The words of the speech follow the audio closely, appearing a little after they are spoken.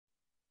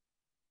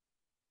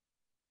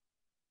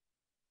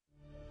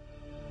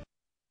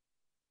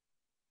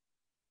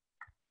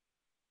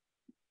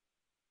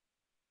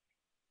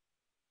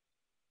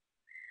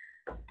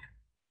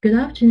Good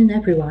afternoon,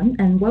 everyone,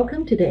 and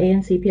welcome to the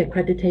ANCP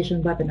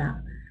Accreditation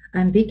webinar.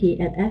 I'm Vicky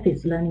at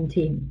Ethics Learning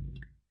Team.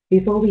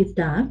 Before we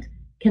start,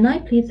 can I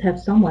please have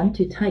someone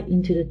to type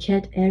into the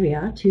chat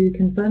area to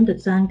confirm the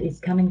sound is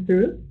coming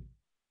through?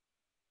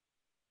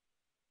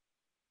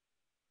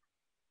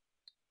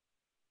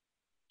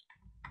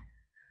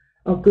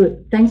 Oh,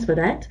 good. Thanks for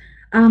that.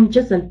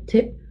 Just a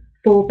tip,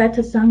 for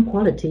better sound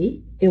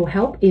quality, it will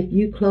help if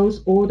you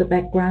close all the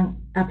background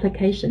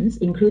applications,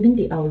 including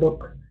the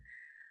Outlook.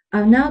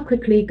 I'll now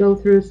quickly go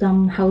through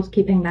some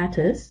housekeeping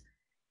matters.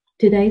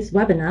 Today's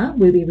webinar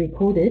will be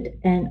recorded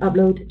and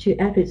uploaded to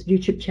Ethics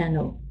YouTube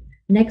channel.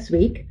 Next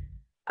week,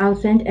 I'll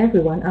send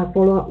everyone a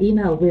follow-up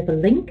email with a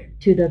link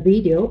to the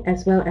video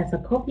as well as a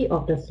copy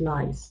of the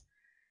slides.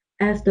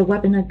 As the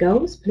webinar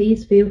goes,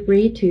 please feel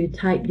free to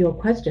type your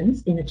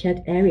questions in the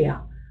chat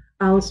area.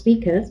 Our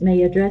speakers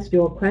may address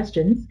your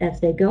questions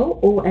as they go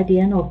or at the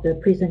end of the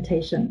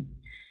presentation.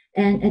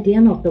 And at the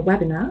end of the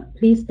webinar,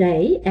 please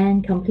stay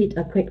and complete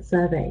a quick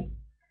survey.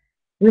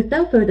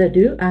 Without further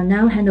ado, I'll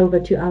now hand over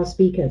to our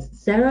speakers,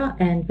 Sarah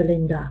and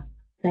Belinda.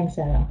 Thanks,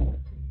 Sarah.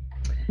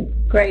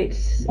 Great.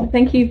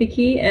 Thank you,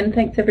 Vicky, and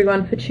thanks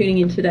everyone for tuning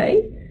in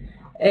today.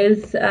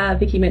 As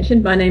Vicky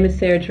mentioned, my name is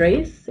Sarah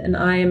Dries, and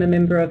I am a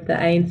member of the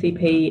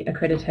ANCP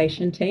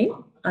accreditation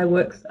team. I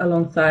work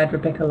alongside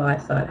Rebecca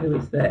Lysart, who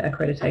is the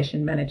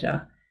accreditation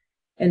manager.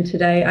 And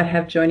today I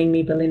have joining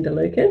me Belinda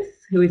Lucas,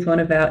 who is one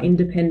of our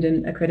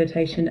independent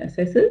accreditation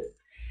assessors.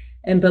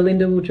 And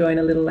Belinda will join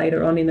a little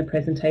later on in the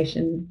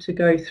presentation to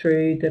go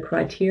through the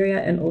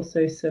criteria and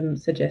also some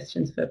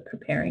suggestions for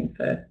preparing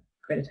for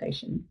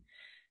accreditation.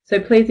 So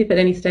please, if at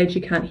any stage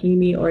you can't hear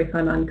me or if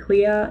I'm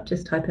unclear,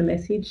 just type a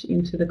message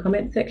into the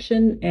comment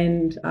section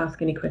and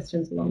ask any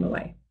questions along the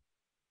way.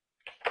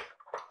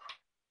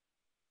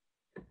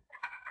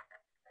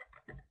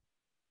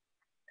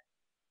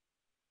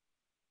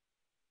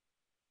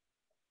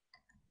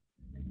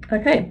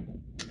 Okay,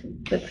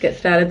 let's get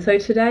started. So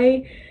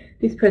today,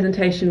 this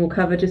presentation will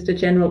cover just a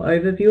general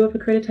overview of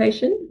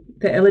accreditation,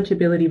 the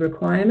eligibility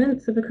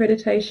requirements of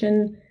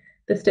accreditation,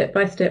 the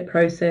step-by-step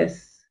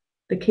process,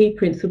 the key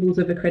principles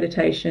of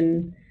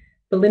accreditation.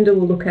 Belinda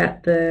will look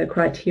at the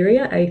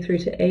criteria A through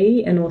to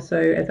E and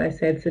also, as I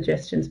said,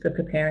 suggestions for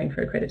preparing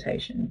for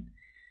accreditation.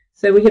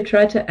 So we have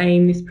tried to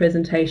aim this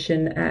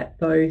presentation at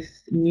both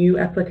new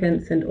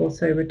applicants and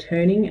also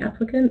returning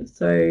applicants.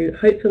 So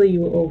hopefully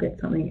you will all get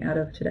something out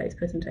of today's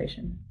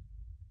presentation.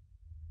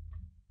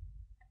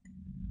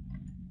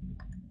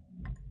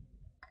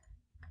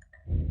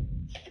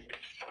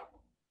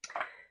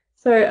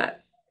 So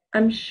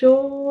I'm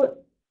sure,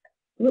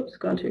 whoops,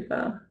 gone too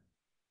far.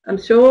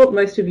 I'm sure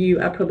most of you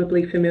are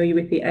probably familiar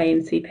with the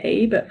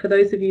ANCP, but for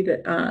those of you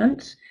that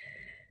aren't,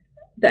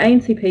 the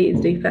ANCP is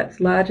DFAT's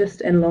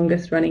largest and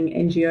longest running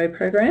NGO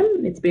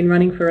program. It's been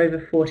running for over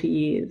 40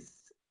 years.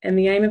 And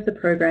the aim of the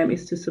program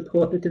is to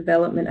support the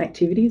development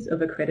activities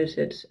of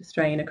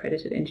Australian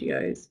accredited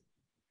NGOs.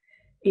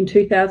 In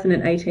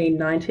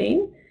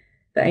 2018-19,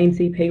 the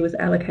ANCP was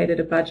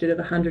allocated a budget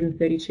of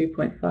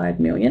 $132.5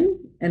 million,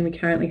 and we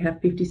currently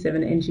have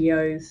 57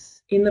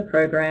 NGOs in the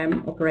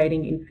program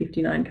operating in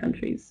 59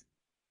 countries.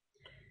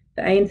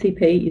 The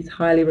ANCP is a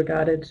highly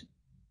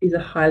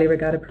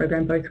regarded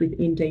program both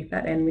within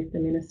DFAT and with the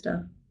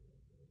Minister.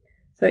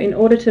 So in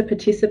order to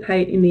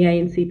participate in the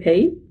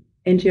ANCP,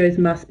 NGOs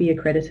must be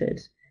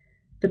accredited.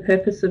 The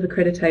purpose of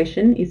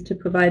accreditation is to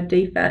provide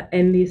DFAT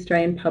and the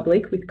Australian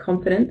public with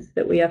confidence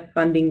that we are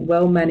funding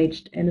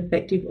well-managed and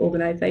effective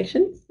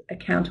organisations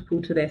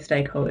accountable to their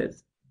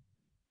stakeholders.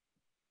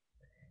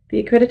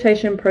 The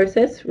accreditation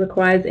process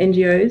requires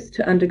NGOs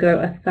to undergo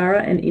a thorough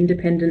and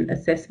independent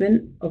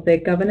assessment of their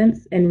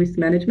governance and risk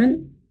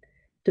management,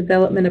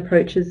 development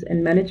approaches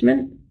and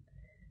management,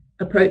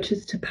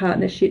 approaches to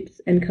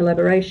partnerships and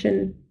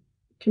collaboration,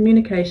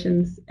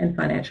 communications and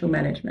financial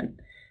management.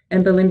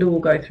 And Belinda will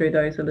go through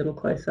those a little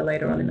closer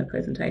later on in the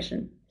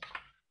presentation.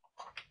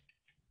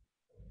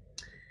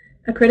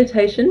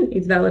 Accreditation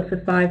is valid for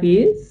 5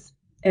 years,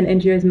 and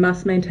NGOs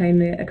must maintain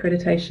their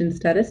accreditation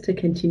status to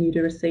continue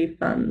to receive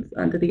funds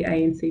under the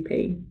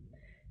ANCP.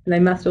 And they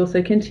must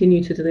also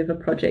continue to deliver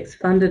projects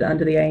funded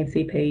under the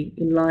ANCP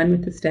in line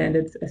with the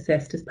standards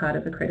assessed as part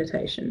of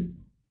accreditation.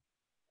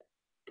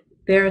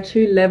 There are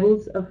 2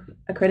 levels of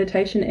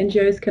accreditation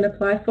NGOs can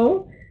apply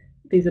for.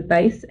 These are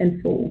base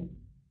and full.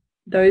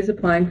 Those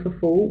applying for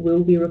full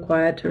will be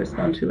required to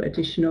respond to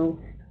additional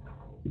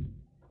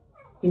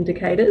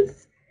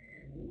indicators.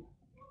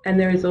 And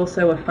there is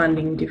also a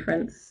funding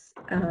difference.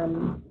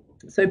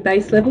 So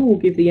base level will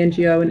give the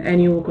NGO an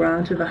annual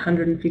grant of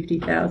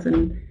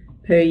 $150,000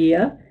 per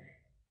year,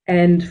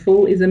 and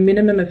full is a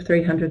minimum of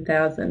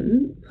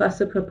 $300,000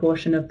 plus a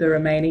proportion of the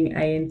remaining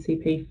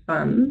ANCP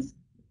funds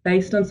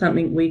based on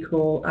something we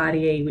call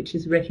RDE, which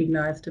is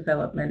Recognised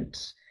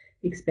Development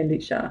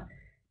Expenditure.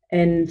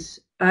 And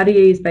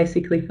RDE is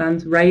basically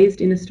funds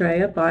raised in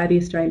Australia by the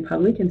Australian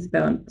public and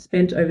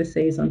spent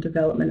overseas on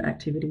development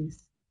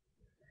activities.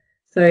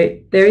 So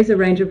there is a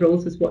range of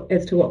rules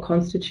as to what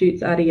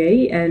constitutes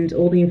RDE, and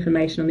all the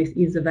information on this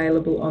is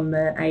available on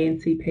the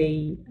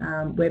ANCP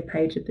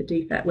webpage of the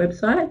DFAT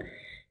website.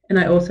 And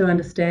I also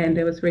understand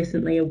there was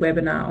recently a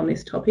webinar on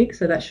this topic,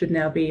 so that should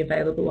now be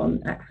available on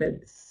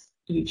ACFED's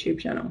YouTube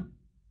channel.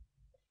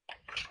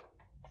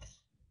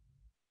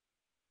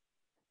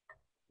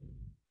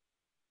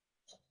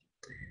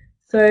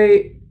 So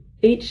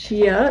each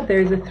year there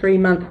is a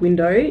 3-month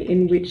window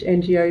in which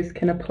NGOs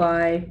can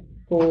apply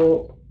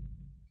for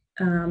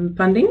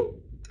funding,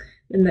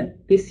 and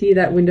that this year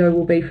that window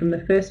will be from the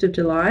 1st of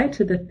July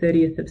to the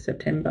 30th of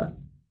September.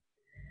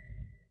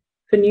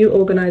 For new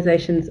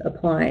organisations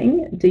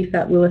applying,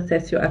 DFAT will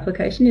assess your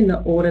application in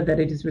the order that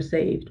it is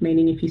received,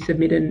 meaning if you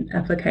submit an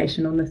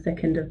application on the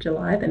 2nd of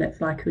July, then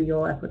it's likely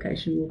your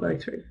application will go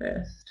through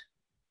first.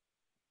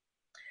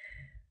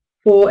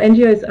 For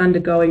NGOs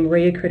undergoing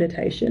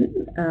re-accreditation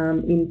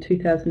in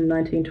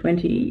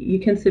 2019-20,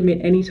 you can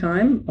submit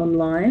anytime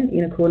online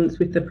in accordance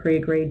with the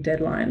pre-agreed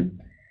deadline.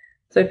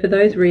 So for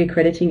those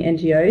re-accrediting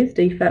NGOs,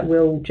 DFAT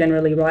will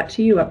generally write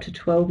to you up to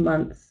 12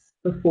 months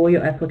before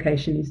your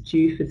application is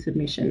due for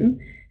submission,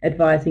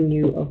 advising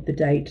you of the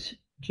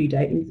due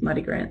date in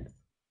SMARTY grants.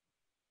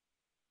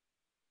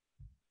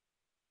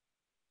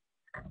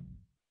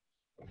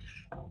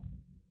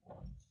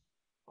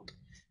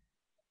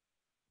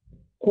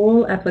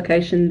 All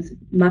applications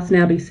must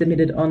now be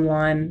submitted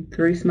online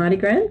through SMARTY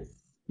grants.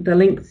 The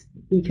links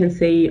you can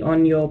see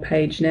on your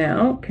page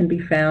now can be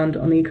found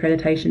on the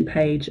accreditation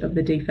page of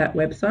the DFAT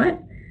website.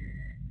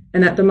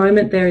 And at the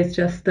moment there is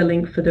just the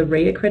link for the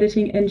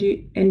re-accrediting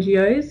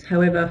NGOs.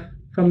 However,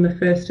 from the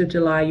 1st of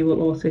July you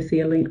will also see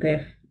a link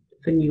there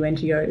for new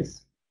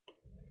NGOs.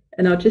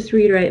 And I'll just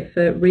reiterate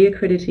for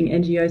re-accrediting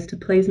NGOs to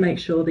please make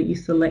sure that you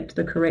select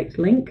the correct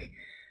link.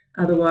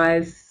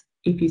 Otherwise,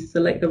 if you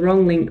select the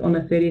wrong link on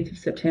the 30th of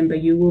September,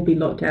 you will be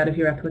locked out of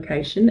your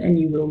application and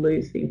you will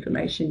lose the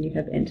information you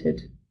have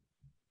entered.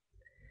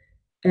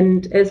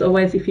 And as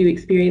always, if you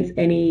experience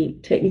any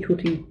technical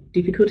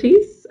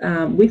difficulties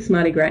with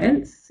SMARTY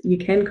grants, you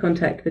can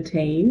contact the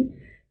team,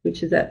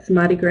 which is at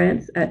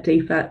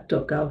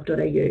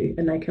smartygrants@dfat.gov.au,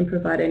 and they can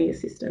provide any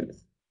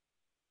assistance.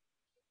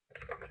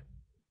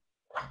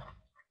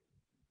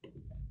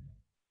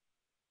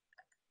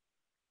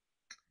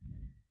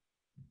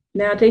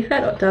 Now,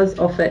 DFAT does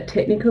offer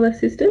technical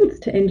assistance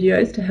to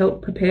NGOs to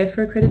help prepare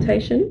for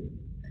accreditation.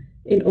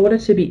 In order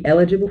to be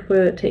eligible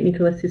for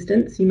technical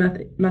assistance, you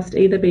must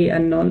either be a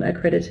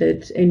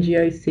non-accredited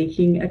NGO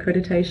seeking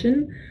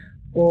accreditation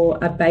or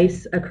a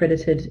base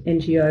accredited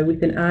NGO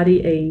with an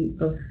RDE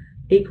of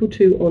equal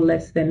to or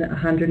less than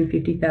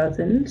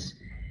 150,000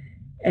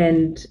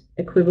 and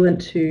equivalent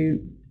to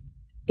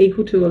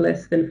equal to or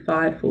less than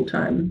 5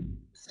 full-time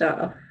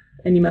staff.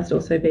 And you must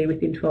also be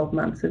within 12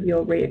 months of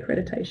your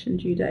re-accreditation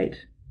due date.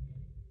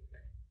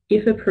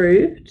 If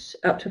approved,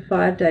 up to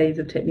 5 days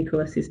of technical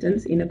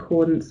assistance in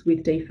accordance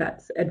with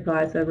DFAT's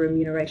advisor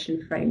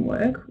remuneration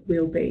framework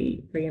will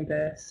be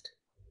reimbursed.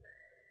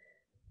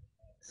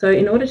 So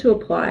in order to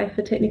apply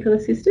for technical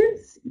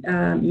assistance,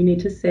 you need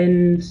to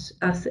send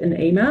us an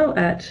email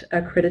at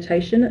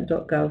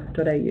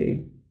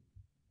accreditation.gov.au.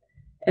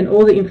 And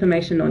all the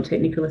information on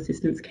technical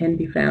assistance can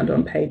be found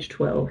on page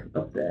 12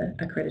 of the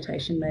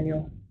accreditation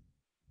manual.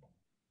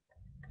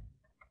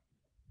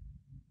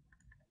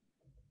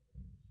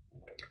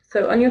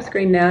 So on your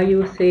screen now you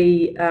will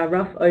see a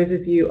rough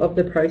overview of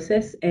the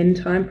process and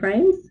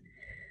timeframes.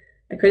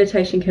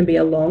 Accreditation can be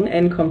a long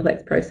and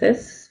complex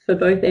process for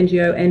both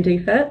NGO and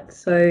DFAT,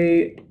 so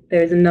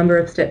there is a number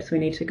of steps we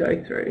need to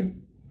go through.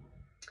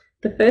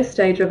 The first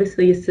stage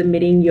obviously is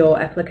submitting your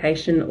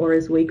application, or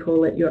as we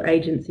call it, your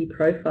agency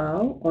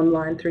profile,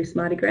 online through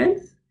SMARTY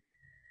grants.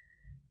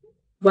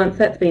 Once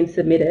that's been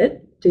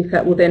submitted,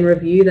 DFAT will then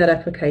review that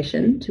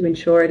application to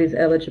ensure it is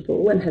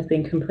eligible and has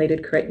been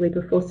completed correctly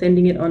before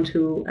sending it on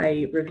to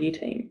a review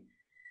team.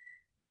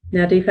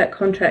 Now, DFAT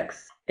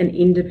contracts an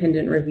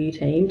independent review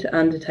team to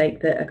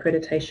undertake the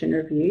accreditation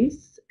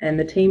reviews, and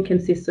the team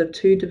consists of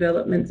 2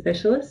 development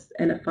specialists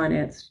and a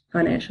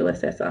financial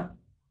assessor.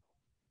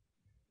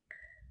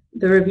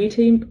 The review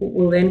team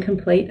will then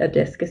complete a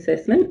desk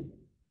assessment,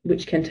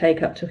 which can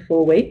take up to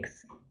 4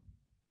 weeks.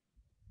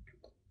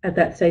 At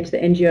that stage, the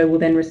NGO will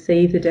then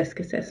receive the desk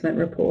assessment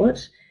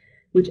report,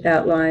 which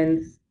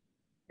outlines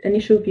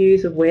initial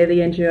views of where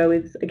the NGO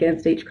is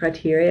against each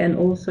criteria and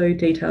also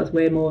details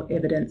where more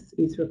evidence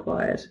is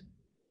required.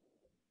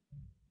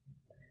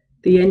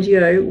 The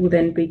NGO will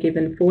then be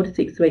given 4 to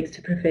 6 weeks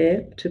to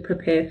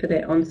prepare for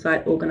their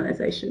on-site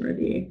organisation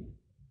review.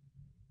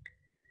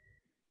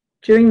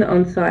 During the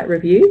on-site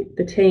review,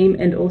 the team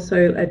and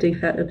also a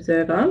DFAT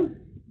observer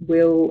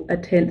will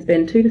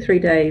spend 2 to 3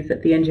 days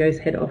at the NGO's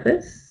head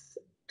office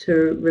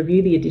to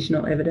review the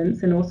additional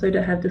evidence and also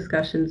to have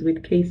discussions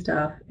with key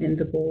staff and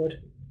the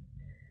board.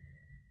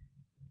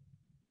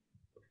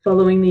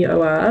 Following the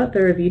OR,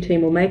 the review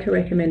team will make a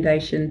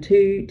recommendation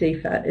to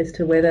DFAT as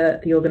to whether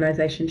the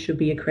organisation should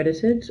be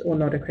accredited or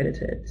not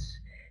accredited,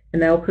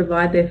 and they'll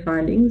provide their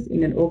findings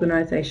in an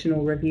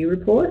organisational review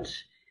report,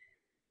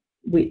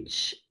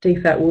 which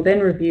DFAT will then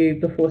review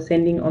before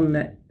sending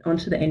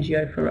onto the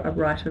NGO for a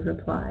right of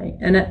reply.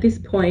 And at this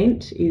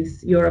point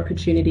is your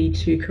opportunity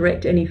to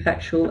correct any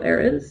factual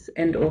errors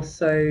and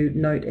also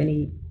note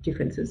any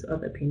differences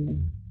of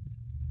opinion.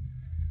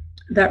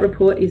 That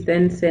report is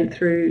then sent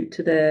through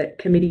to the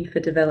Committee for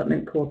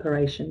Development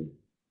Cooperation.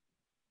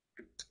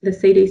 The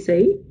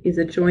CDC is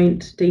a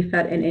joint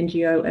DFAT and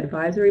NGO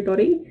advisory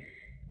body,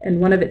 and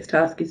one of its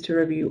tasks is to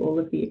review all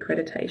of the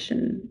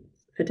accreditation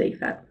for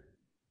DFAT.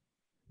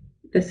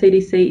 The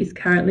CDC is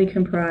currently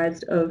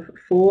comprised of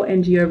 4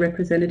 NGO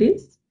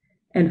representatives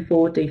and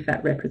 4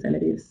 DFAT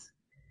representatives.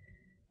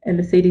 And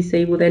the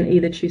CDC will then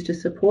either choose to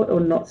support or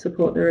not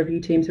support the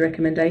review team's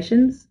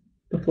recommendations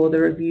before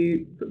the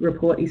review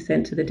report is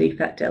sent to the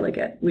DFAT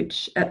delegate,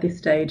 which at this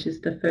stage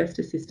is the First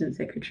Assistant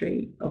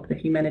Secretary of the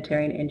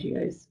Humanitarian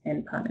NGOs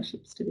and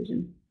Partnerships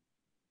Division.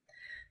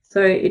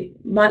 So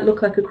it might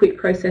look like a quick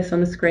process on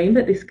the screen,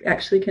 but this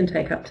actually can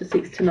take up to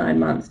 6 to 9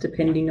 months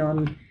depending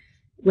on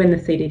when the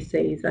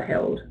CDCs are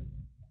held.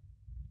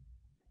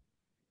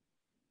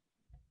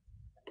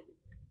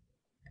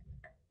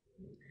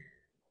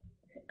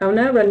 I'll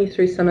now run you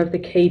through some of the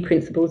key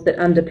principles that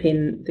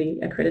underpin the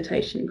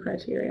accreditation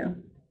process.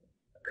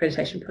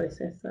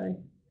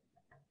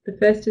 The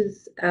first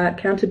is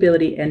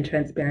accountability and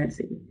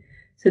transparency.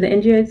 So the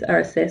NGOs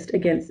are assessed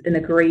against an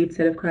agreed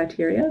set of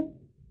criteria.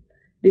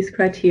 This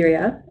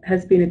criteria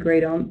has been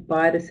agreed on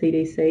by the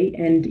CDC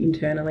and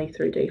internally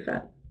through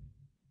DFAT.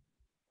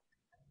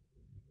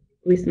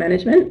 Risk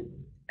management.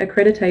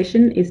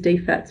 Accreditation is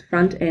DFAT's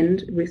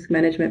front-end risk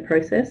management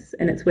process,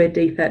 and it's where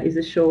DFAT is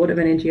assured of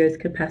an NGO's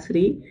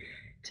capacity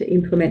to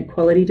implement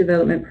quality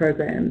development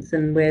programs,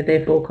 and we're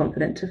therefore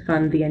confident to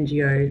fund the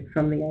NGO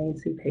from the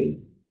ANCP.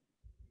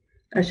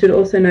 I should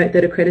also note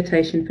that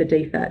accreditation for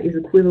DFAT is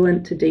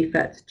equivalent to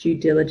DFAT's due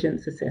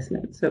diligence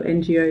assessment. So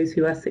NGOs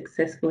who are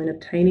successful in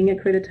obtaining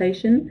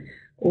accreditation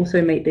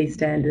also meet these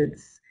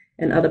standards,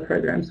 and other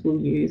programs will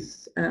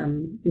use,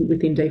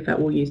 within DFAT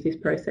will use this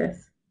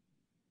process.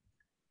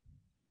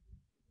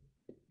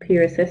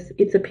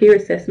 It's a peer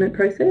assessment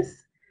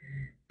process.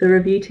 The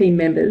review team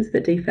members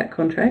that DFAT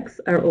contracts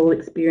are all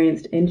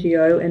experienced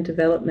NGO and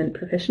development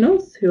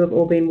professionals who have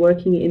all been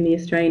working in the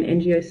Australian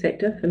NGO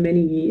sector for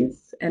many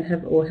years and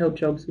have all held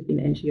jobs within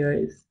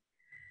NGOs.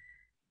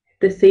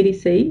 The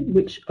CDC,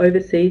 which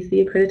oversees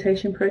the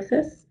accreditation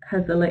process,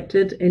 has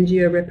elected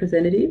NGO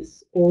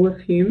representatives, all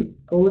of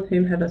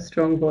whom have a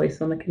strong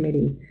voice on the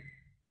committee.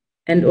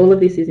 And all of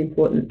this is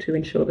important to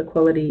ensure the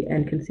quality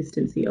and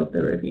consistency of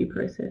the review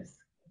process.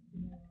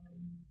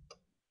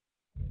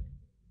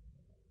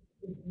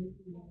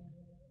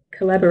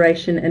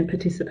 Collaboration and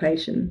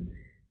participation.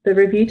 The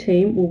review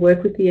team will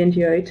work with the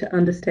NGO to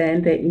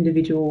understand their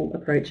individual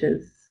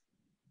approaches.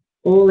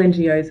 All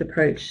NGOs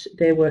approach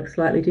their work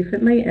slightly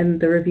differently, and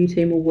the review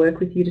team will work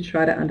with you to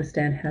try to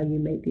understand how you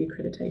meet the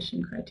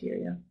accreditation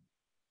criteria.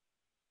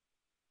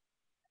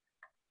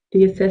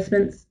 The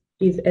assessment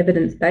is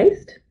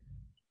evidence-based.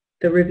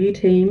 The review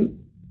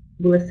team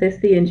will assess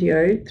the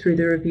NGO through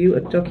the review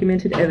of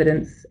documented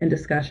evidence and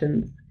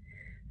discussions.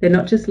 They're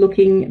not just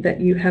looking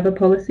that you have a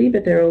policy,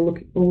 but they're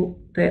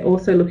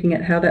also looking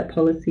at how that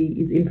policy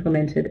is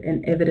implemented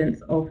and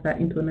evidence of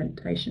that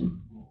implementation.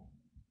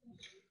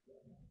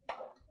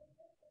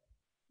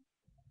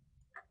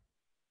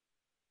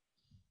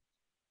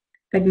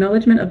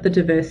 Acknowledgement of the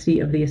diversity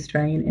of the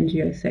Australian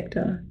NGO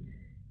sector.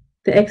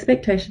 The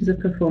expectations of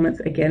performance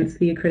against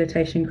the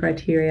accreditation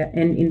criteria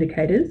and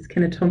indicators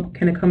can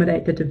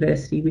accommodate the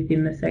diversity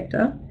within the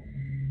sector.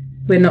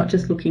 We're not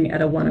just looking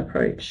at a one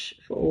approach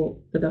for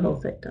the whole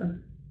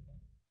sector.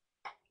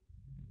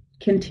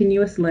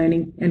 Continuous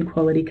learning and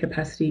quality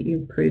capacity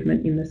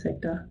improvement in the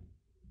sector.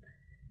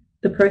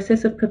 The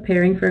process of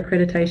preparing for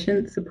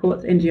accreditation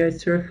supports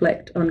NGOs to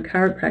reflect on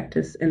current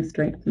practice and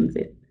strengthens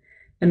it,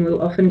 and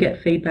we'll often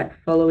get feedback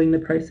following the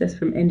process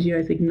from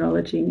NGOs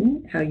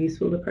acknowledging how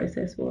useful the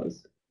process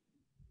was.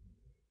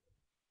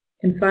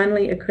 And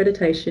finally,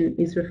 accreditation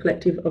is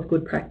reflective of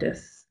good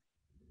practice.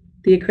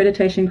 The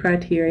accreditation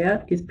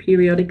criteria is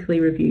periodically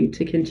reviewed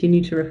to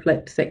continue to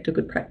reflect sector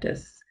good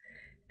practice,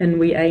 and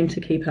we aim to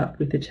keep up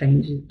with the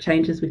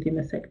changes within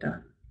the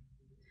sector.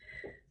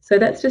 So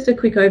that's just a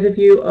quick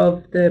overview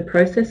of the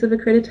process of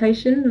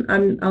accreditation.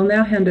 I'll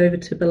now hand over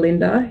to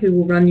Belinda, who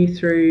will run you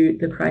through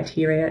the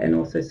criteria and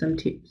also some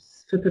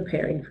tips for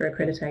preparing for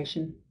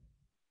accreditation.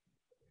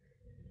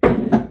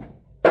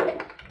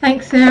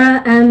 Thanks,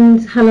 Sarah,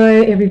 and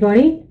hello,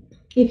 everybody.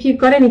 If you've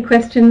got any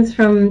questions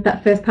from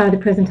that first part of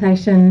the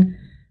presentation,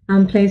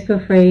 please feel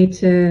free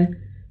to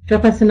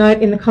drop us a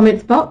note in the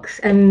comments box,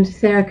 and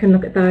Sarah can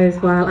look at those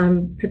while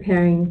I'm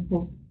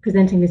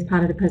presenting this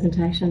part of the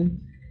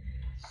presentation.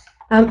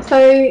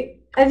 So,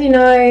 as you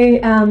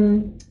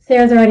know,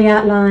 Sarah's already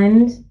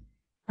outlined,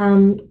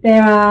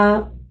 there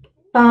are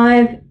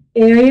 5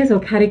 areas or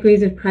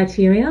categories of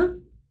criteria.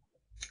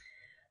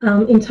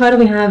 In total,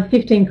 we have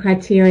 15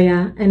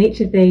 criteria, and each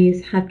of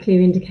these have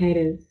clear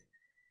indicators.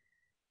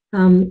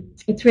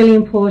 It's really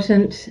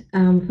important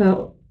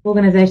for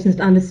organisations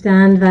to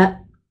understand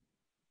that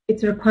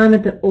it's a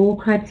requirement that all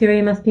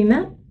criteria must be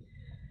met.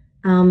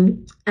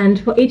 And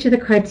for each of the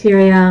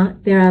criteria,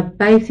 there are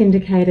base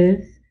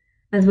indicators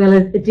as well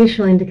as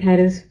additional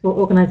indicators for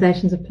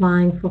organisations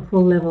applying for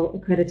full-level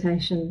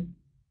accreditation.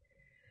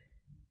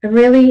 A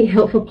really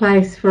helpful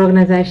place for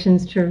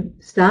organisations to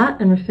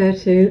start and refer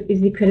to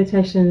is the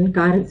Accreditation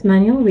Guidance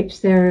Manual, which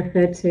Sarah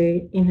referred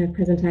to in her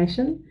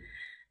presentation.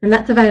 And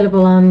that's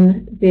available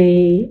on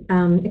the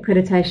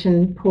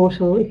accreditation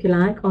portal, if you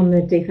like, on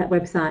the DFAT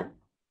website.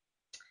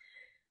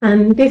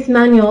 This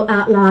manual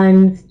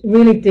outlines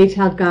really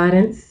detailed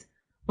guidance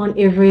on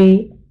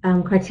every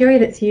criteria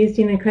that's used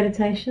in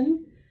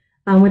accreditation,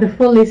 with a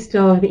full list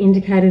of the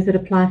indicators that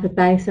apply for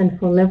base and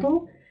full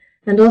level,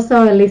 and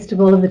also a list of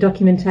all of the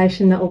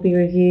documentation that will be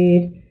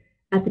reviewed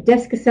at the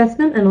desk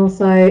assessment and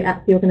also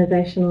at the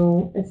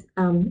organisational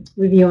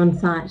review on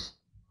site.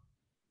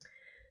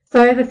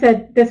 So as I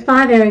said, there's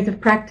 5 areas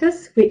of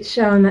practice which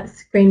are on that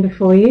screen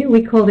before you.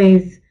 We call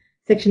these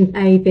sections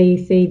A,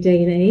 B, C,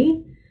 D and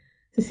E.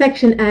 So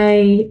section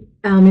A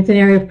is an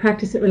area of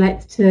practice that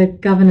relates to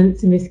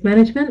governance and risk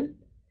management.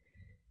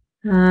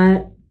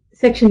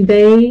 Section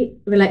B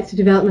relates to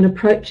development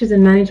approaches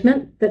and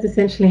management. That's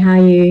essentially how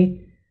you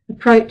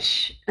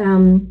approach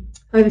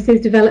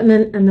overseas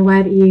development and the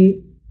way that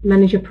you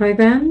manage your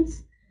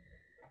programs.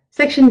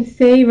 Section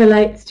C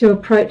relates to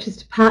approaches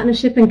to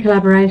partnership and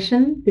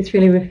collaboration. This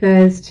really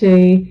refers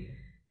to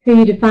who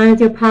you define as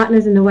your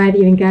partners and the way that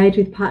you engage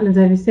with partners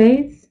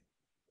overseas.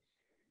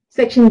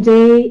 Section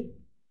D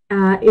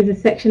is a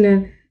section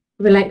of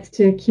relates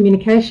to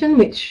communication,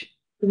 which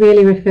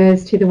really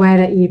refers to the way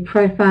that you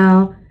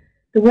profile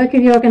the work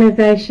of your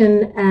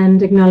organisation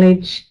and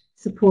acknowledge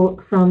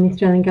support from the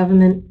Australian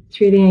Government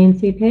through the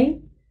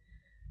ANCP.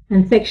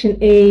 And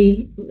Section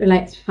E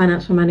relates to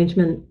financial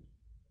management.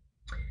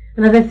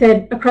 And as I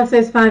said, across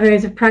those 5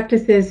 areas of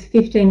practice, there's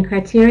 15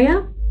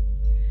 criteria.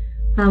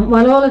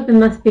 While all of them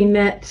must be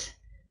met,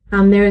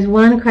 there is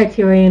one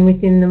criterion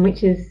within them,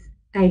 which is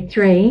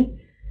A3,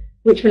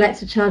 which relates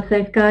to child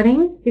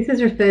safeguarding. This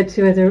is referred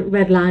to as a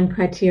red line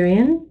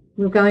criterion.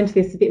 We'll go into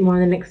this a bit more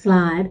on the next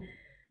slide.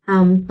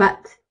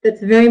 But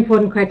that's a very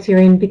important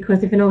criterion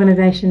because if an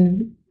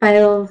organisation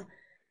fails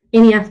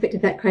any aspect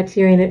of that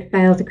criterion, it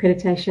fails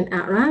accreditation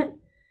outright.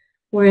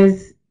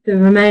 Whereas the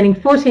remaining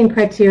 14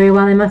 criteria,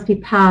 while they must be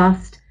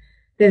passed,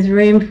 there's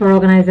room for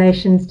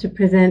organisations to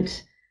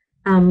present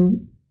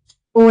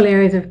all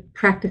areas of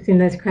practice in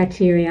those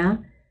criteria,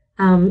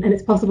 and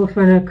it's possible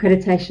for an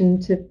organisation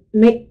to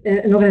meet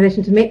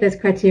those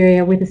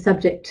criteria with a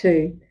subject to,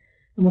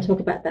 and we'll talk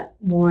about that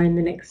more in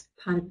the next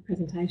part of the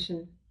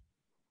presentation.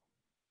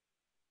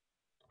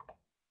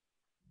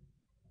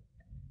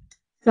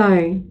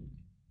 So,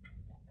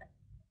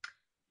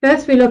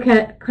 first we look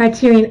at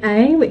criterion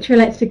A, which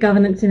relates to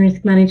governance and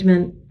risk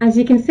management. As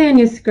you can see on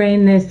your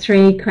screen, there's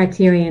 3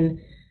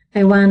 criterion,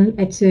 A1,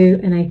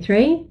 A2 and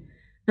A3.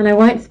 And I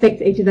won't speak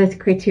to each of those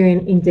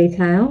criterion in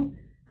detail,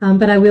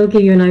 but I will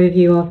give you an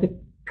overview of the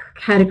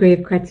category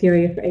of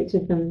criteria for each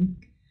of them.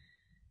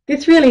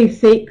 This really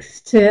seeks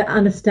to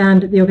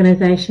understand that the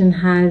organisation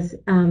has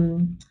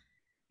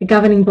a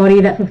governing body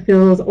that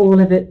fulfills all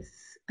of its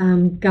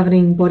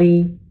governing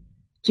body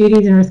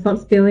duties and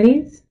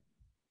responsibilities.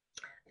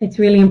 It's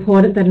really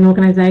important that an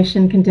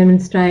organisation can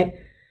demonstrate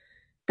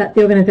that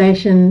the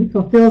organisation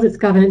fulfills its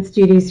governance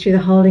duties through the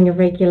holding of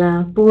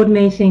regular board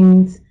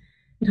meetings,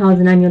 it holds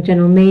an annual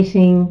general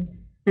meeting,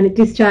 and it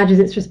discharges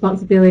its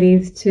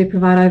responsibilities to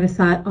provide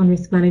oversight on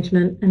risk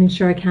management and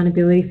ensure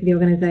accountability for the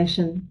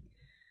organisation.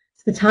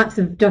 So the types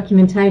of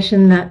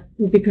documentation that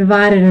will be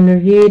provided and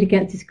reviewed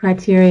against this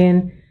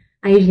criterion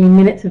are usually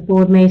minutes of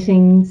board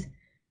meetings,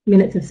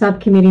 minutes of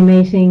subcommittee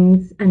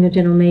meetings, annual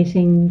general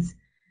meetings,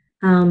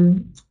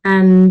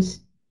 and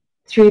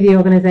through the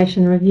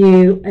organisation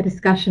review, a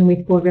discussion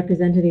with board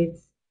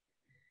representatives.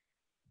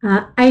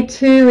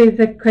 A2 is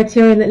a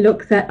criterion that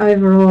looks at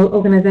overall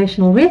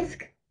organisational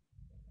risk.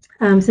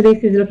 So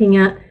this is looking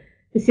at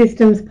the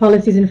systems,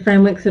 policies and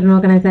frameworks that an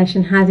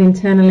organisation has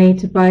internally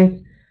to both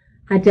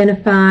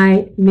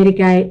identify,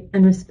 mitigate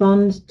and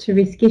respond to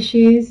risk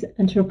issues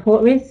and to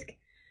report risk.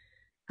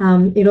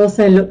 It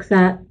also looks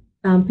at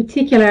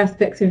particular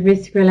aspects of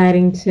risk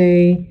relating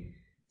to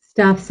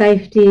staff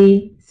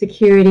safety,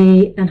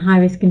 security and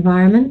high-risk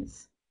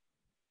environments.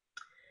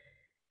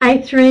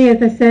 A3,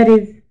 as I said,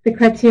 is the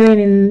criterion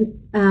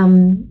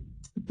in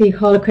the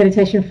whole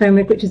accreditation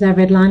framework, which is our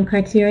red line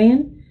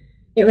criterion.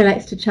 It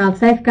relates to child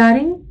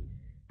safeguarding,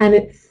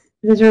 and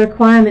there's a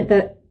requirement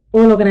that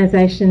all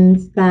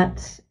organisations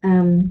that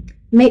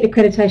meet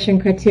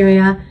accreditation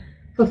criteria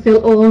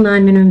fulfil all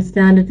 9 minimum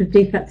standards of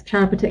DFAT's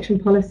child protection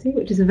policy,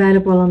 which is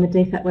available on the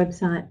DFAT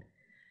website.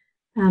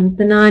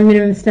 The 9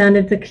 minimum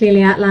standards are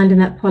clearly outlined in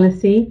that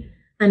policy,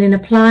 and in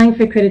applying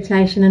for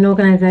accreditation, an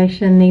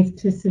organisation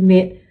needs to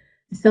submit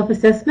a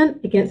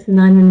self-assessment against the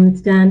 9 minimum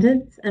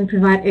standards and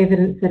provide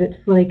evidence that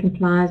it fully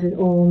complies with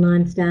all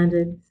 9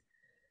 standards.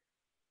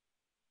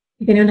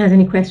 If anyone has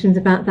any questions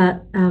about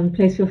that,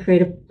 please feel free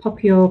to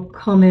pop your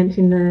comment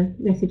in the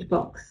message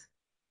box.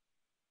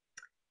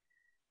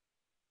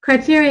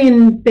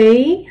 Criterion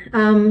B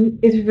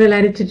is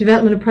related to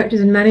development approaches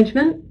and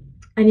management,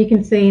 and you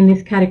can see in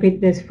this category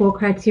that there's 4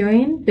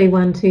 criterion,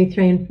 B1, 2,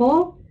 3 and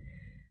 4.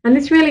 And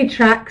this really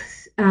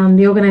tracks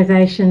the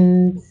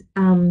organisation's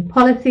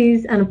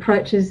policies and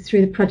approaches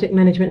through the project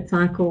management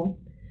cycle.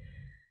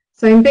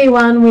 So in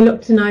B1 we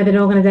look to know that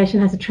an organisation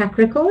has a track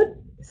record,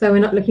 so we're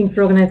not looking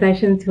for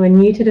organisations who are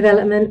new to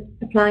development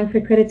applying for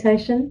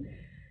accreditation.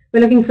 We're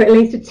looking for at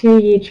least a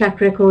 2-year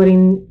track record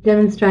in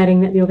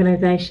demonstrating that the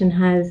organisation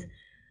has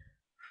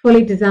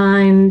fully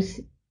designed,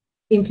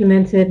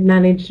 implemented,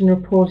 managed and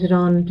reported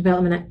on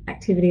development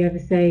activity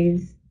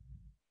overseas.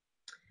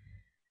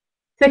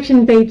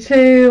 Section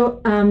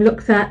B2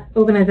 looks at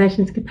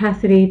organisations'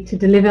 capacity to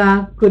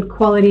deliver good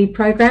quality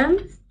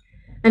programs,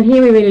 and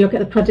here we really look at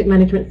the project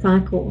management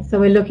cycle. So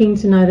we're looking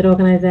to know that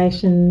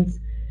organisations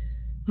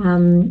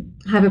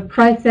have a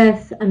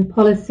process and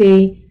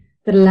policy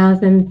that allows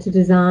them to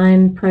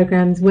design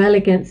programs well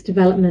against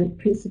development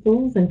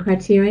principles and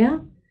criteria,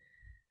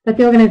 that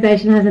the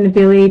organisation has an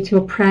ability to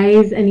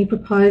appraise any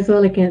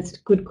proposal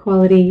against good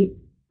quality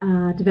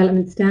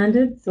development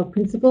standards or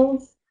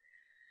principles,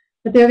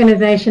 that the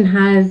organisation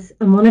has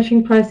a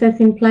monitoring process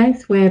in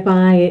place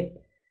whereby it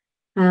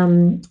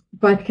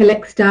both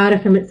collects data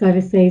from its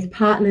overseas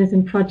partners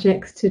and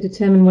projects to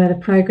determine whether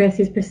progress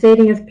is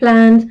proceeding as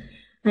planned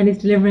and is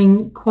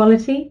delivering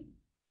quality,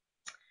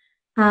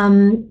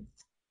 and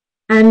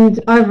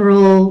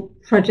overall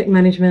project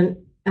management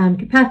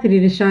capacity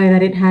to show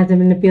that it has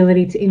an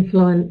ability to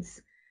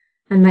influence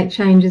and make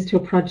changes to a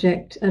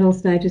project at all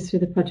stages through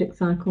the project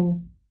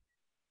cycle.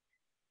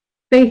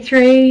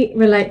 B3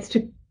 relates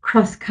to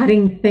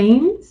cross-cutting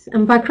themes,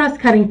 and by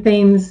cross-cutting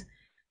themes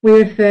we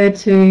refer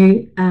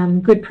to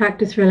good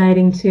practice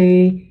relating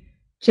to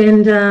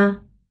gender,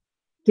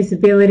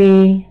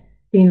 disability,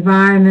 the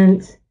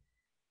environment,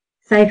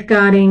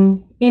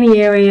 safeguarding, any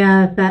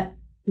area that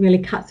really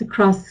cuts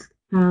across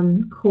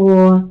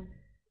core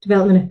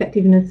development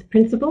effectiveness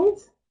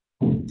principles.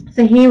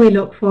 So here we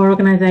look for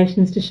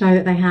organisations to show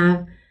that they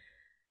have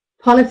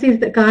policies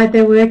that guide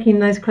their work in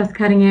those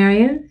cross-cutting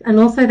areas, and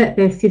also that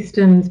their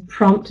systems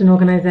prompt an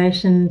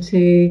organisation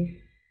to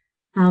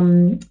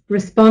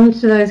respond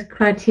to those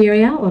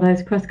criteria or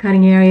those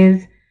cross-cutting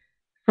areas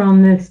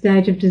from the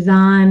stage of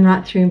design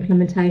right through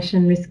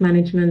implementation, risk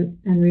management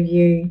and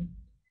review.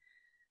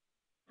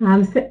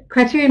 So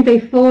criterion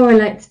B4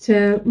 relates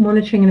to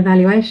monitoring and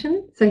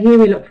evaluation. So here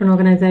we look for an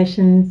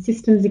organisation's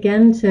systems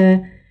again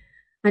to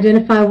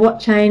identify what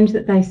change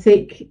that they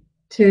seek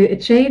to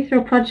achieve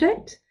through a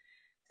project.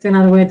 So in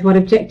other words, what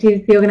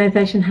objectives the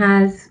organisation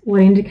has,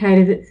 what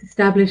indicators it's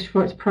established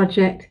for its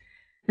project,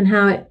 and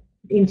how it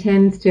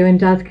intends to and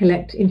does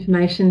collect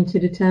information to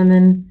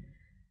determine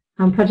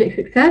project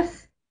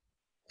success.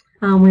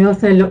 We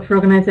also look for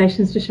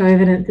organisations to show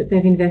evidence that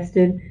they've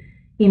invested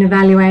in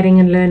evaluating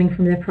and learning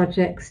from their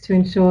projects to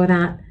ensure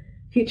that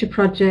future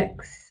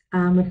projects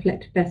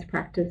reflect best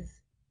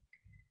practice.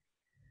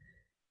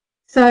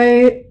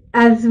 So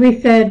as we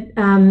said,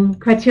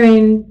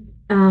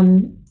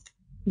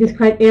 this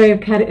area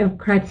of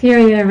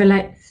criteria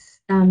relates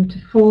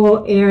to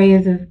 4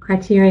 areas of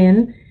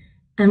criterion,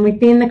 and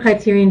within the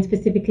criterion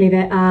specifically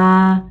there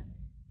are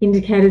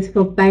indicators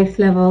for base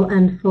level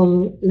and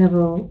full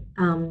level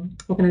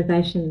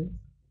organisations.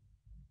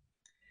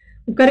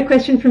 We've got a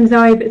question from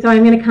Zoe, but Zoe,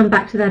 I'm going to come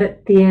back to that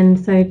at the end,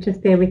 so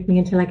just bear with me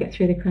until I get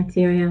through the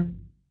criteria.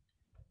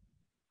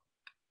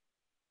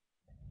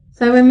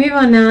 So we'll move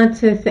on now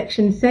to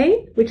section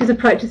C, which is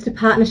approaches to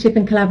partnership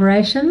and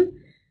collaboration.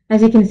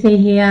 As you can see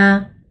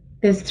here,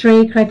 there's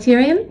 3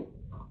 criterion.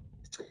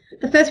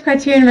 The first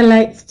criterion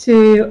relates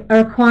to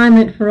a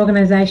requirement for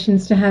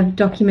organisations to have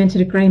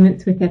documented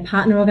agreements with their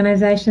partner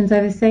organisations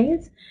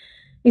overseas.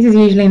 This is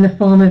usually in the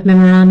form of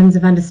memorandums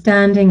of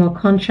understanding or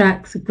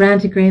contracts, or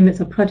grant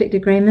agreements or project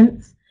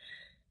agreements.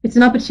 It's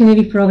an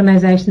opportunity for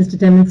organisations to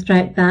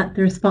demonstrate that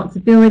the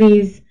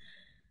responsibilities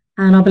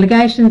and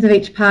obligations of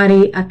each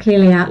party are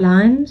clearly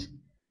outlined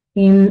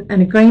in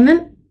an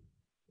agreement,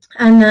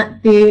 and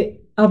that the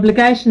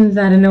obligations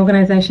that an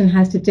organisation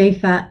has to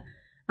DFAT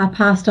are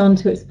passed on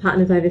to its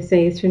partners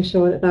overseas to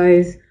ensure that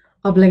those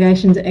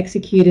obligations are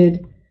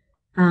executed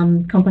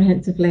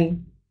comprehensively.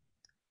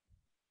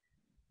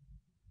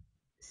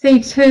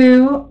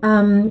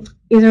 C2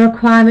 is a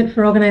requirement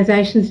for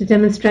organisations to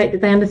demonstrate that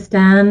they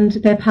understand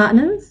their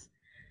partners.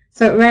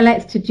 So it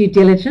relates to due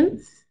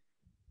diligence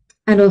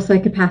and also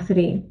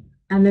capacity.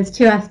 And there's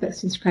 2 aspects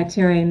to this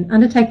criterion.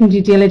 Undertaking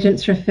due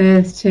diligence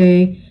refers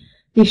to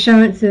the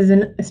assurances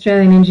an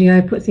Australian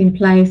NGO puts in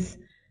place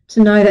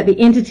to know that the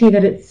entity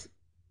that it's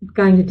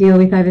going to deal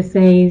with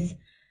overseas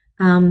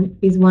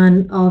is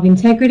one of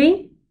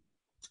integrity,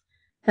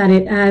 that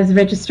it has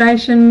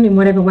registration in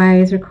whatever way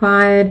is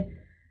required,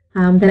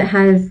 that it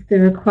has the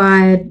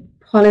required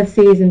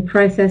policies and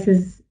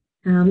processes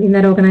in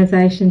that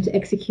organisation to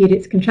execute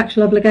its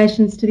contractual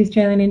obligations to the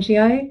Australian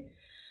NGO,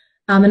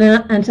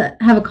 and to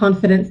have a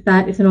confidence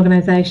that it's an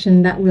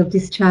organisation that will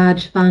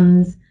discharge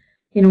funds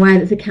in a way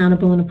that's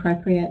accountable and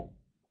appropriate.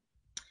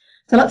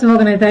 So lots of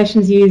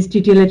organisations use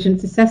due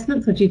diligence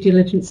assessments or due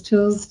diligence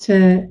tools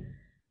to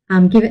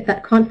give it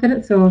that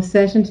confidence or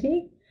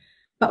certainty.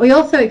 But we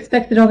also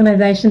expect that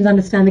organisations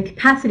understand the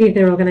capacity of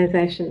their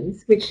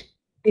organisations, which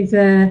is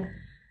an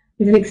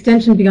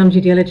extension beyond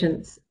due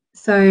diligence.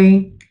 So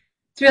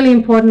it's really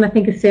important, I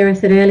think, as Sarah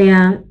said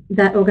earlier,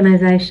 that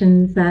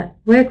organisations that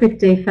work with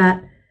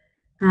DFAT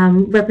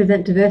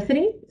represent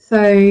diversity.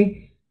 So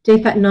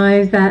DFAT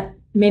knows that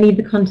many of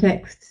the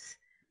contexts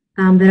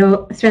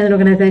that Australian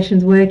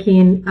organisations work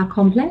in are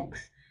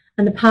complex,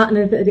 and the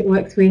partners that it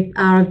works with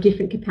are of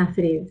different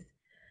capacities.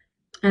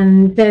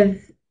 And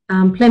there's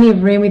plenty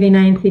of room within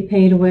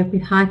ANCP to work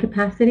with high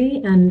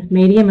capacity and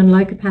medium and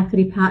low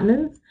capacity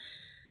partners.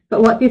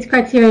 But what this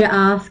criteria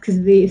asks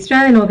is the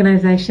Australian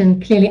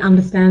organisation clearly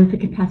understands the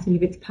capacity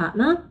of its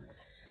partner,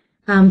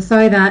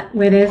 so that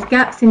where there's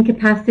gaps in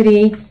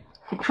capacity,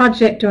 the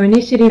project or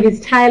initiative is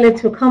tailored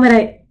to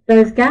accommodate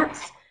those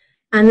gaps,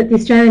 and that the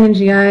Australian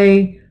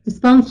NGO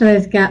responds to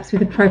those gaps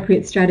with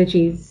appropriate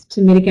strategies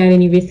to mitigate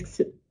any risks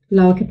that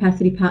lower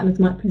capacity partners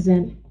might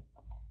present.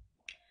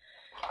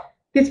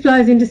 This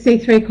flows into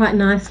C3 quite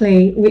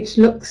nicely, which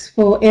looks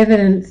for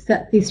evidence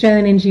that the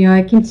Australian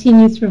NGO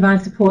continues to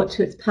provide support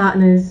to its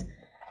partners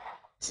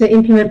to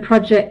implement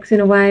projects in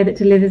a way that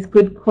delivers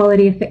good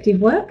quality, effective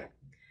work.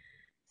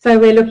 So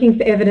we're looking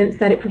for evidence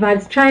that it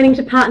provides training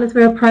to partners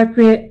where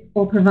appropriate,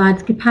 or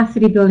provides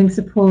capacity building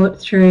support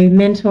through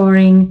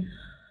mentoring,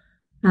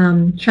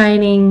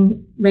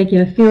 training,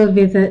 regular field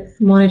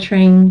visits,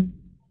 monitoring,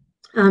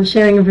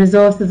 sharing of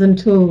resources and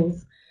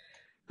tools.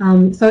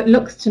 So it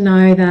looks to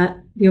know that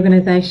the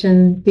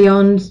organisation,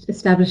 beyond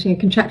establishing a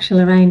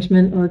contractual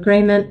arrangement or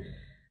agreement,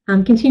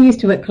 continues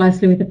to work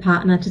closely with the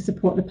partner to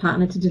support the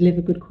partner to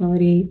deliver good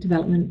quality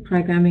development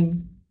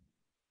programming.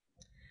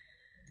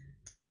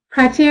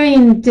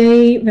 Criterion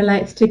D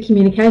relates to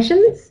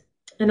communications,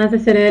 and as I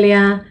said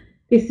earlier,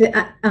 this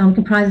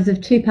comprises of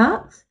two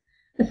parts.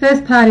 The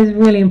first part is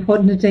really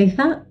important to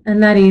DFAT,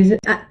 and that is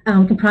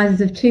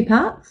comprises of two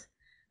parts.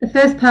 The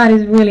first part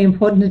is really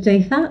important to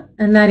DFAT,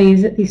 and that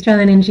is that the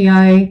Australian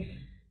NGO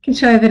can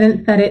show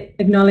evidence that it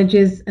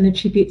acknowledges and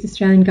attributes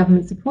Australian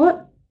government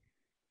support.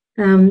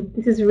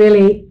 This is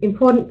really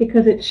important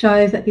because it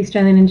shows that the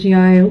Australian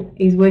NGO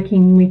is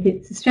working with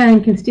its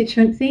Australian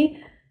constituency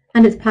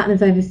and its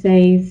partners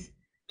overseas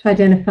to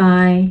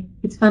identify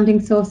its funding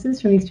sources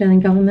from the Australian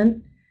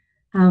government,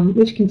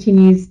 which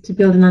continues to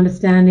build an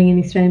understanding in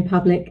the Australian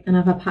public and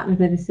of our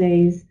partners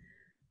overseas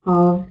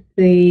of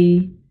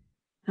the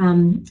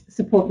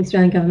support the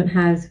Australian government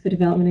has for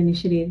development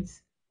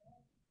initiatives.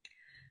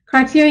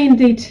 Criterion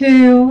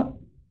D2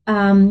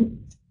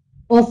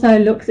 also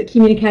looks at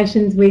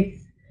communications with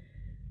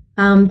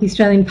the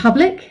Australian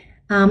public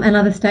and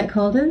other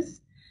stakeholders.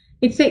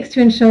 It seeks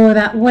to ensure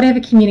that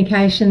whatever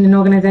communication an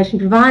organisation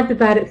provides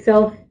about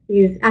itself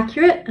is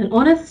accurate and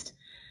honest,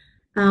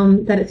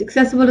 that it's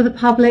accessible to the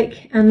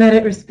public, and that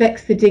it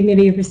respects the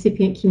dignity of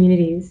recipient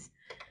communities.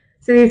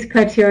 So this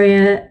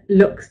criteria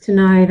looks to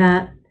know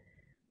that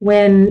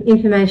when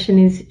information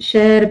is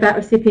shared about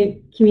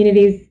recipient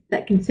communities,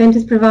 that consent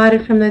is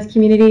provided from those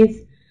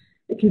communities,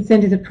 that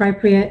consent is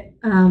appropriate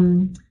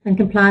and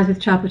complies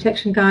with child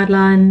protection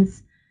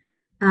guidelines,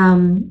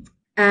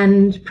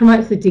 and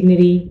promotes the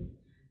dignity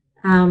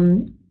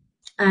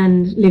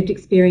and lived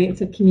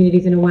experience of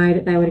communities in a way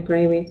that they would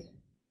agree with.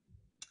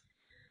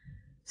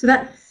 So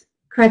that's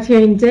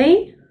criterion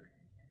D.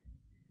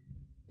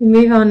 We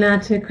move on now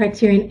to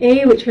criterion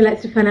E, which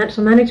relates to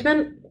financial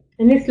management,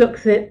 and this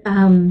looks at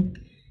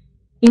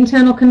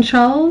internal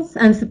controls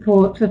and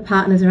support for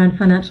partners around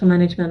financial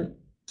management.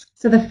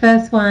 So the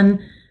first one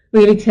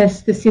really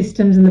tests the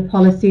systems and the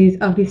policies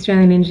of the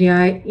Australian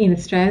NGO in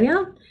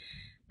Australia,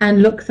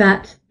 and looks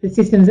at the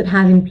systems it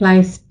has in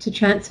place to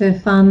transfer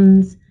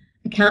funds,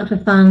 account for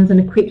funds and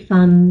equip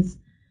funds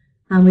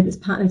with its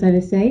partners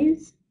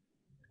overseas.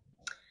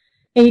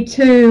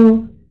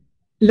 E2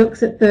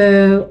 looks at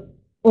the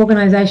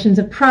organisation's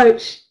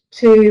approach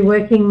to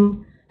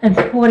working and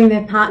supporting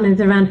their partners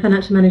around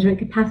financial management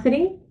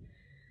capacity.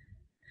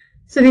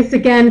 So this,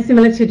 again,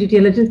 similar to due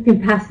diligence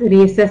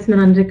capacity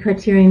assessment under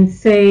criterion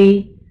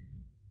C,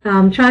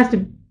 tries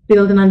to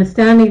build an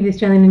understanding of the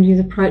Australian NGO's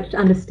approach to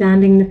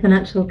understanding the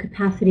financial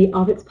capacity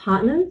of its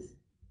partners,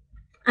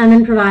 and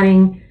then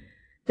providing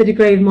the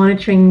degree of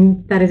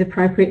monitoring that is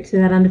appropriate to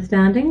that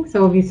understanding.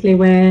 So obviously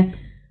where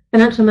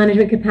financial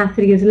management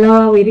capacity is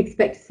lower, we'd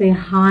expect to see a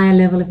higher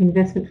level of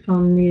investment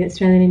from the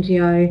Australian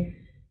NGO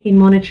in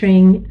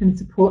monitoring and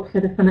support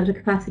for the financial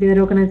capacity of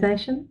that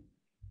organisation.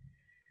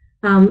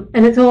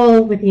 And it's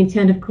all with the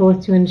intent, of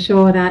course, to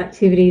ensure that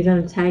activity is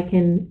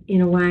undertaken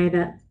in a way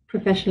that's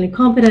professionally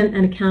competent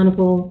and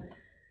accountable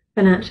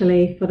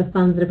financially for the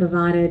funds that are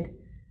provided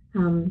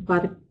by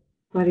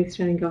the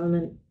Australian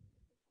government.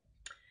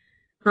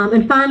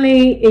 And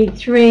finally,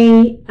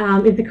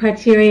 E3 is the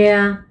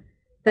criteria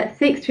that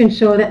seeks to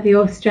ensure that the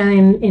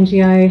Australian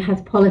NGO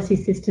has policy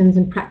systems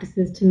and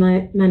practices to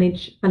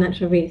manage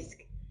financial risk.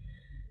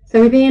 So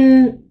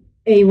within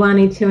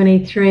E1, E2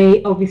 and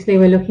E3, obviously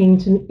we're looking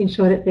to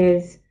ensure that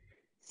there's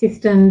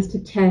systems to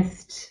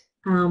test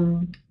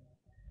and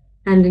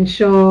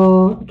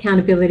ensure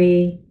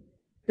accountability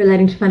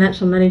relating to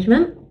financial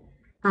management.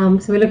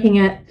 So we're looking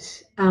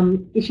at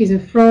issues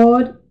of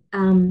fraud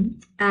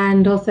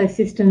and also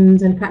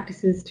systems and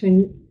practices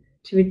to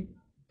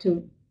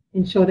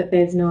ensure that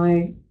there's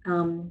no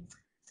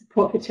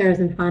support for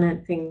terrorism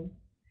financing.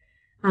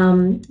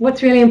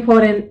 What's really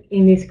important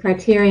in this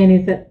criterion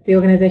is that the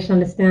organisation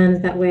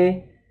understands that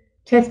we're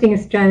testing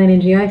Australian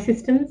NGO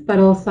systems, but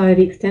also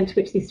the extent to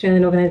which the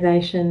Australian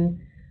organisation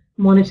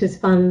monitors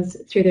funds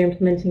through their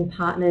implementing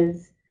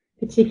partners,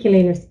 particularly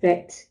in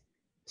respect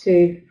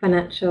to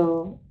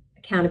financial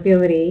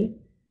accountability,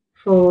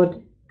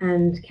 fraud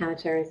and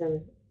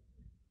counterterrorism.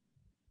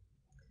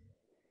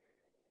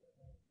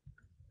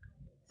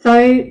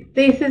 So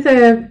this is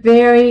a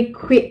very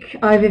quick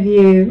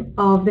overview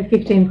of the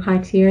 15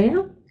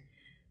 criteria.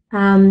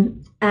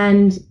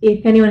 And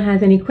if anyone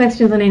has any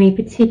questions on any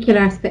particular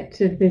aspect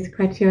of this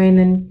criterion,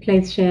 then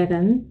please share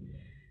them.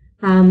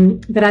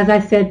 But as I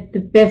said,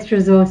 the best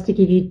resource to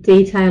give you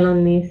detail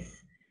on this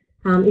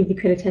is the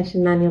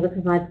accreditation manual that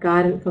provides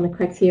guidance on the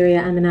criteria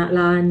and then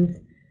outlines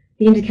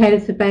the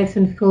indicators for base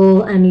and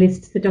full and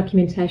lists the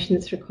documentation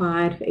that's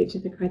required for each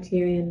of the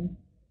criterion.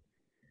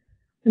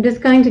 I'm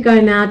just going to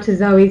go now to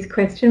Zoe's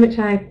question, which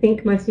I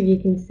think most of you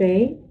can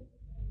see.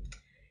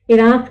 It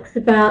asks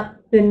about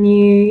the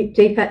new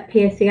DFAT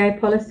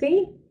PSCA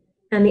policy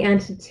and the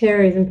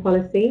anti-terrorism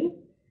policy,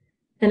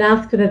 and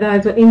asks whether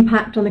those will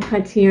impact on the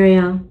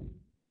criteria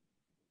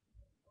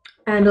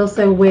and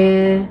also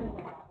where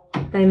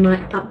they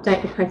might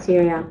update the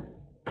criteria.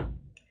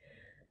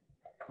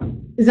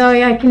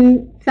 Zoe, I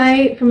can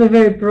say from a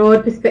very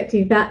broad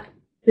perspective that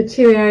the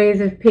two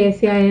areas of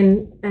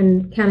PSCA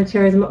and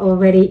counterterrorism are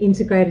already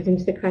integrated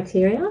into the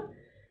criteria.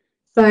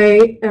 So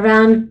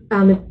around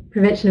the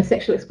prevention of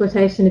sexual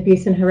exploitation,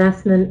 abuse and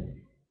harassment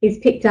is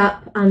picked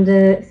up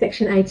under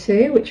section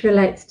A2, which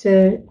relates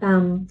to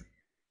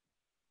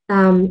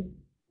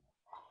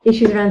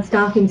issues around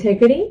staff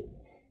integrity.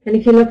 And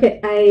if you look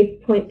at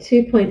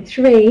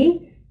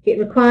A.2.3, it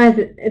requires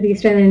that the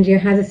Australian NGO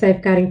has a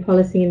safeguarding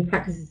policy and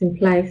practices in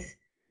place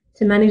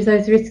to manage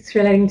those risks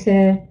relating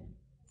to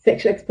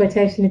sexual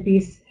exploitation,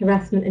 abuse,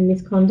 harassment and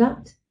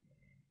misconduct.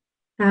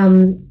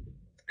 And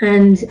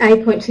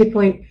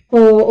A.2.4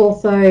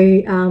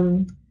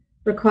 also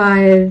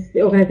requires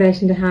the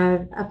organisation to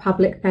have a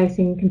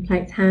public-facing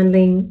complaints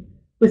handling,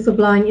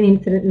 whistleblowing and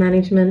incident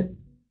management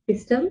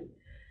system.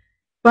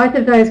 Both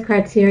of those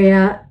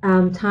criteria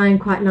tie in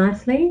quite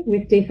nicely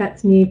with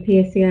DFAT's new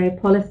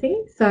PSCA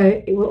policy, so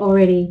it will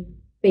already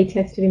be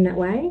tested in that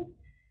way.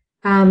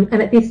 And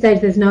at this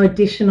stage there's no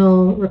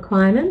additional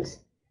requirement,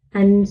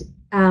 and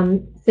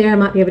Sarah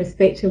might be able to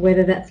speak to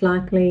whether that's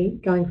likely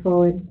going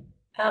forward.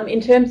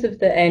 In terms of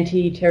the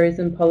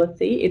anti-terrorism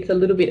policy, it's a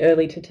little bit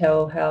early to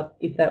tell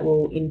if that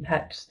will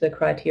impact the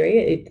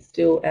criteria. It's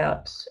still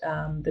out,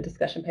 the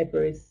discussion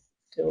paper is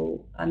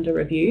still under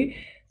review.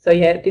 So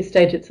yeah, at this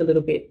stage it's a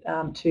little bit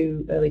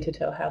too early to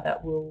tell how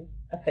that will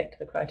affect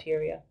the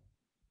criteria.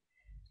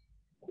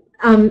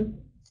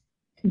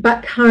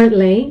 But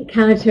currently,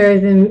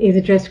 counterterrorism is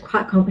addressed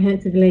quite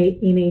comprehensively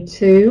in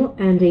E2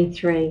 and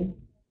E3.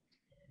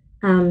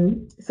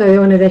 So the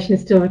organisation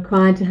is still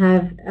required to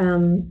have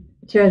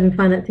terrorism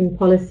financing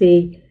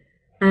policy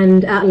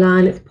and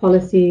outline its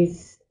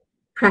policies,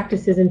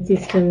 practices and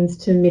systems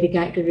to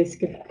mitigate the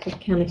risk of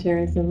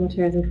counterterrorism or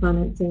terrorism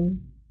financing.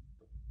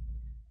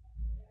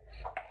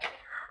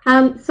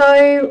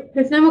 So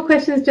there's no more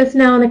questions just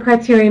now on the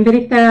criterion, but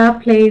if there are,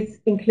 please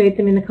include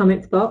them in the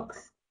comments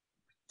box.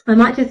 I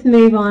might just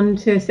move on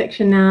to a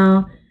section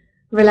now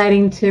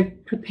relating to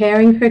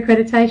preparing for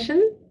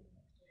accreditation.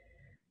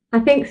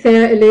 I think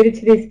Sarah alluded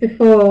to this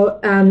before.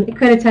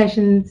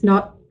 Accreditation is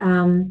not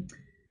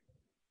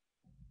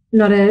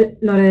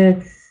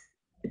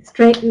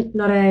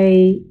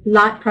a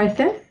light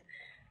process.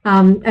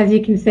 As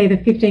you can see, the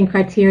 15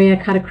 criteria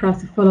cut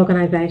across a full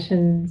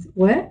organisation's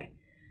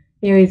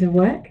areas of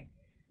work.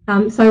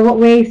 So what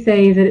we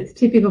see is that it's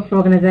typical for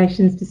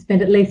organisations to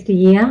spend at least a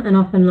year and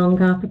often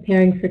longer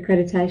preparing for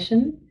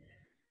accreditation.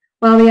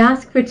 While we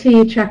ask for a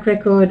 2-year track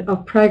record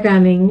of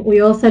programming, we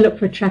also look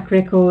for a track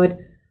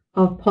record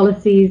of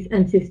policies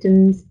and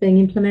systems being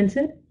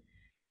implemented.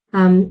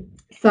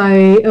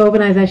 So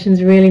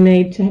organisations really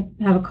need to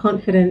have a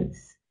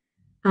confidence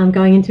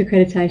going into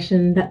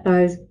accreditation that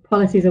those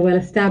policies are well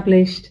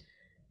established,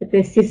 that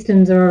their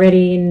systems are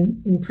already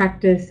in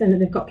practice and that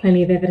they've got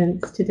plenty of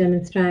evidence to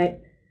demonstrate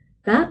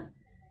that.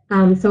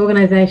 So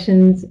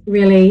organisations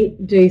really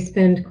do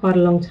spend quite a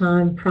long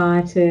time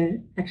prior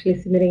to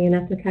actually submitting an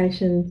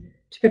application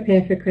to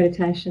prepare for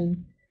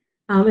accreditation.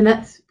 And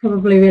that's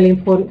probably really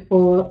important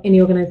for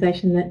any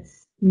organisation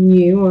that's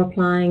new or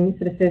applying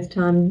for the first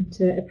time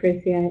to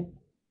appreciate.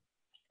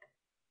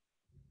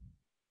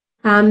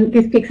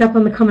 This picks up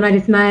on the comment I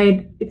just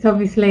made. It's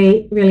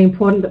obviously really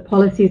important that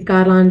policies,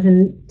 guidelines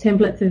and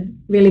templates have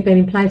really been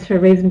in place for a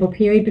reasonable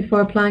period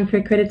before applying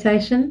for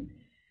accreditation.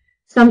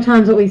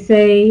 Sometimes what we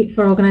see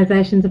for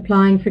organisations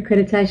applying for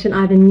accreditation,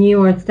 either new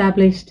or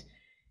established,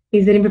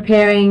 is that in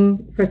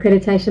preparing for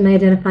accreditation, they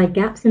identify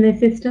gaps in their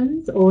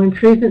systems or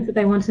improvements that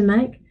they want to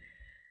make.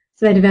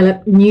 So they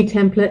develop new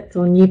templates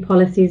or new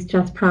policies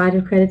just prior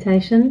to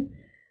accreditation.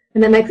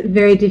 And that makes it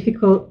very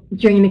difficult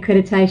during an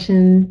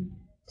accreditation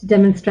to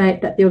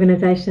demonstrate that the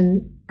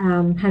organisation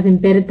has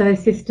embedded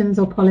those systems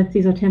or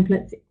policies or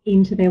templates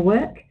into their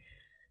work,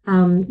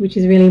 which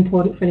is really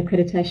important for an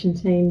accreditation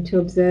team to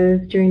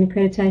observe during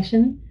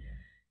accreditation.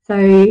 So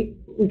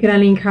we can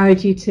only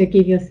encourage you to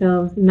give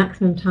yourselves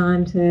maximum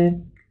time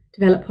to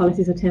develop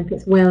policies or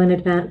templates well in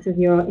advance of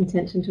your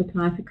intention to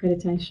apply for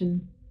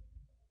accreditation.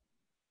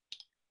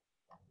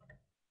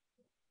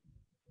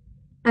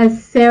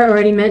 As Sarah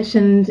already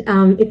mentioned,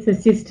 it's a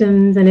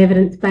systems and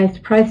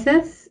evidence-based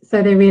process,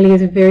 so there really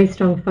is a very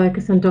strong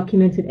focus on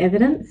documented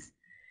evidence.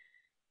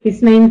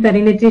 This means that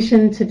in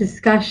addition to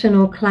discussion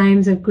or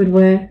claims of good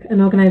work,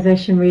 an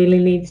organisation really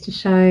needs to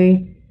show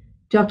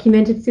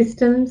documented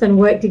systems and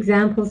worked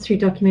examples through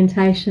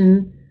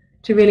documentation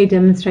to really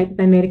demonstrate that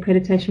they meet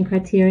accreditation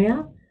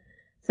criteria.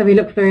 So we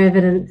look for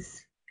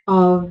evidence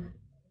of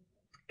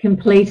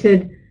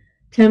completed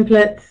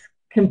templates,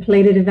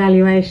 completed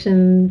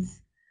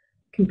evaluations,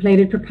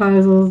 completed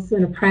proposals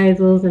and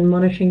appraisals and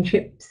monitoring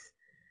trips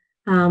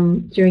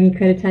during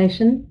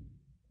accreditation.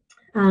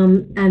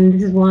 And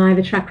this is why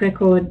the track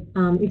record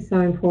is so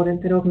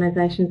important, that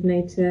organisations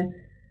need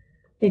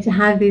to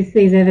have these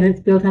evidence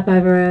built up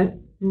over a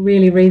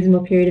really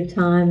reasonable period of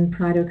time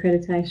prior to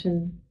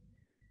accreditation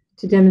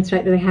to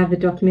demonstrate that they have the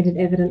documented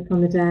evidence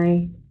on the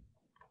day.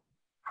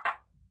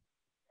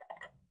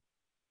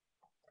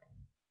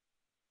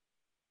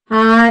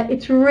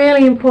 It's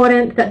really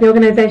important that the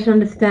organisation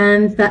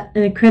understands that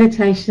an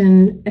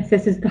accreditation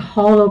assesses the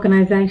whole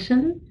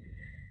organisation.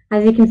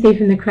 As you can see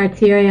from the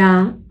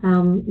criteria,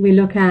 we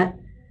look at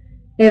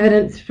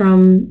evidence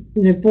from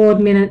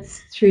board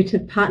minutes through to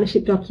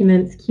partnership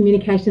documents,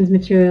 communications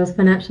materials,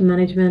 financial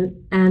management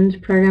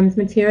and programs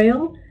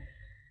material.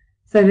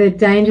 So the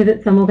danger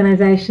that some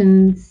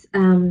organisations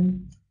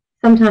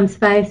sometimes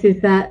face is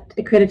that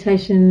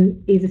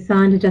accreditation is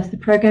assigned to just the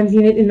programs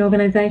unit in an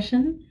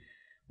organisation,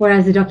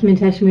 whereas the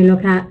documentation we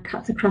look at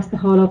cuts across the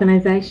whole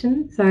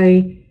organisation.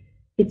 So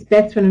it's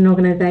best when an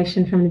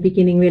organisation from the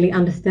beginning really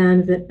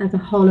understands it as a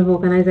whole of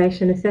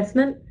organisation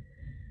assessment,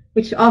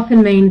 which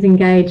often means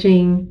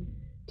engaging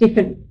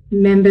different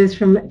members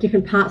from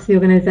different parts of the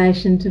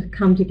organisation to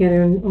come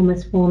together and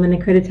almost form an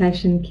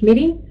accreditation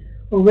committee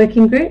or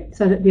working group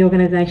so that the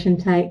organisation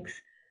takes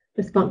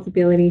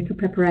responsibility for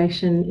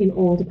preparation in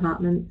all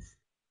departments.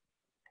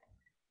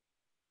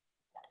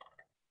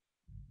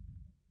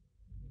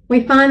 We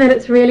find that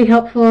it's really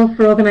helpful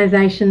for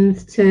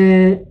organisations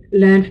to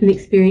learn from the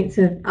experience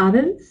of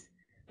others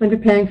when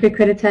preparing for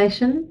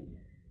accreditation,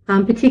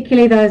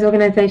 particularly those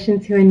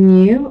organisations who are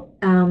new.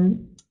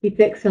 It's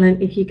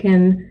excellent if you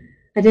can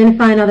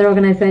identify another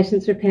organisation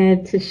that's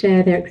prepared to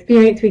share their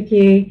experience with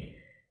you,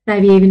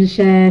 maybe even to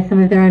share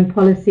some of their own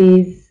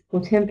policies or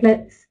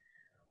templates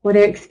or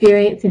their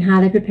experience in how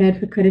they prepared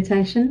for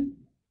accreditation.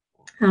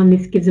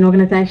 This gives an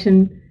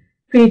organisation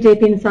pretty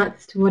deep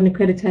insights to what an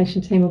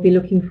accreditation team will be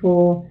looking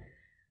for,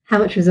 how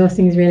much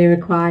resourcing is really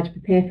required to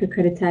prepare for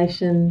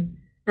accreditation,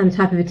 and the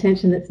type of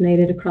attention that's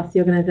needed across the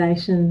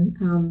organisation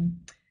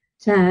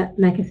to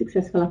make a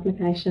successful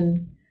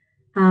application.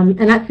 And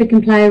ACFID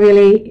can play a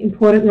really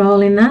important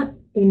role in that,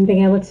 in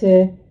being able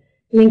to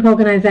link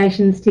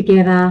organisations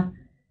together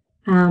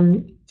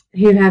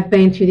who have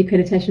been through the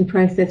accreditation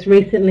process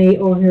recently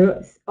or who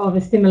are of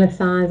a similar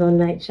size or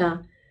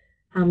nature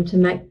to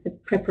make the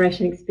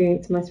preparation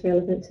experience most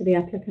relevant to the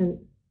applicant.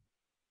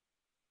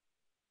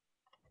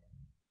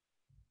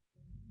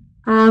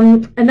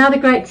 Another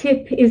great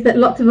tip is that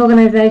lots of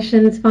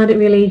organisations find it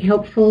really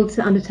helpful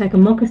to undertake a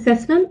mock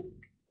assessment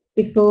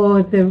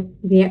before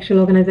the actual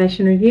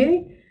organisation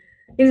review.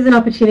 This is an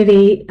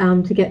opportunity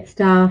to get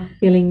staff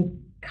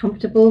feeling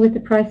comfortable with the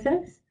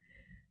process.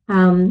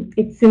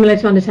 It's similar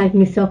to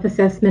undertaking a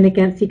self-assessment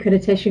against the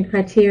accreditation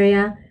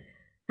criteria.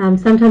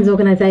 Sometimes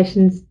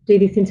organisations do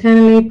this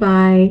internally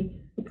by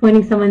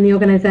appointing someone in the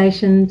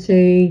organisation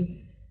to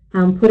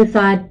put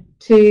aside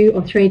 2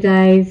 or 3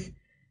 days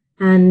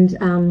and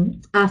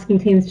asking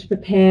teams to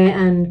prepare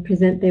and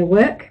present their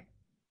work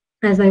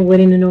as they would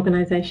in an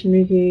organisation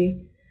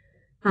review.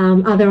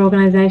 Other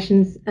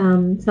organisations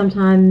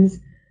sometimes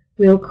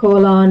will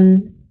call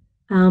on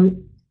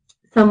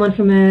someone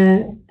from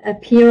a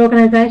peer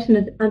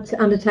organisation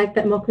to undertake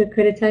that mock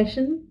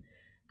accreditation,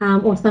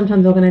 or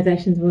sometimes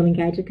organisations will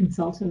engage a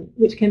consultant,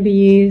 which can be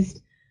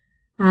used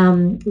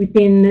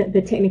within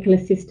the technical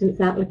assistance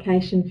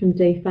application from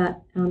DFAT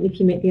if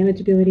you meet the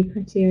eligibility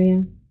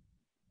criteria.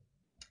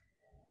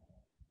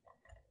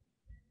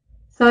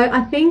 So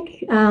I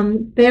think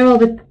they're all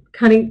the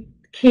kind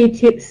of key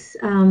tips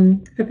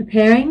for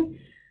preparing.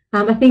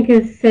 I think,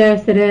 as Sarah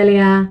said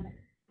earlier,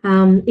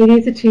 it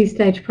is a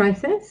 2-stage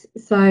process.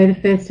 So the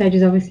first stage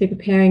is obviously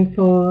preparing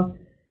for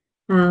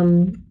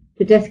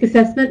the desk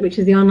assessment, which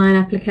is the online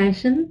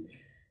application.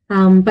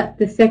 But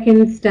the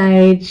second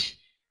stage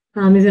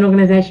is an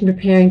organisation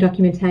preparing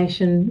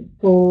documentation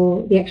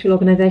for the actual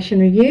organisation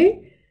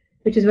review.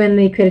 which is when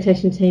the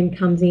accreditation team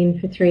comes in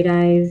for 3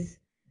 days,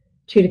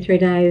 2 to 3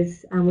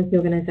 days with the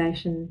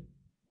organisation.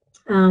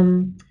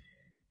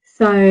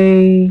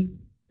 So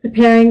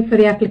preparing for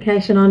the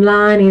application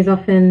online is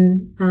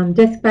often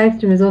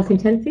desk-based and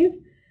resource-intensive,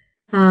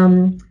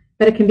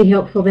 but it can be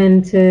helpful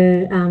then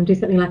to do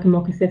something like a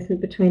mock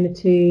assessment between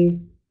the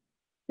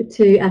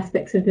two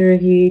aspects of the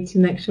review to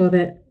make sure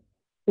that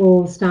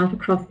all staff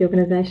across the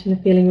organisation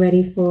are feeling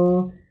ready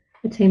for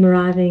a team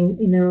arriving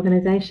in their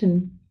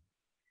organisation.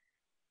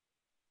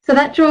 So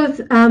that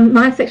draws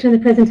my section of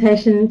the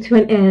presentation to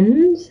an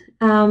end.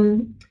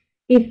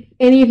 If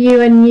any of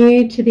you are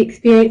new to the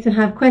experience and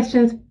have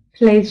questions,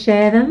 please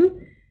share them.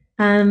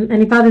 And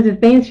if others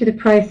have been through the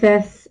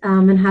process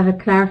and have a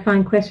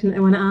clarifying question that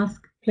they want to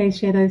ask, please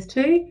share those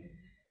too.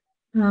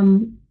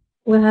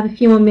 We'll have a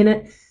few more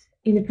minutes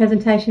in the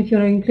presentation if you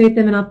want to include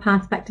them, and I'll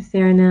pass back to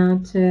Sarah now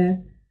to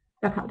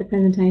wrap up the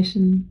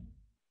presentation.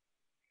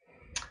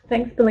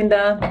 Thanks,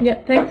 Belinda.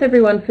 Yeah, thanks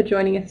everyone for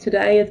joining us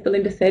today. As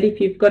Belinda said, if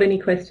you've got any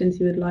questions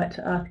you would like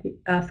to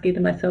ask either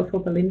myself or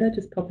Belinda,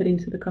 just pop it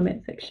into the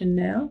comment section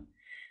now.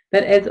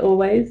 But as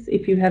always,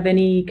 if you have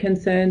any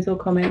concerns or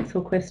comments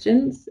or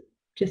questions,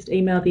 just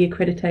email the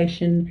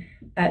accreditation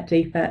at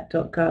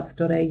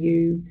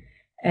dfat.gov.au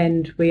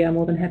and we are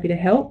more than happy to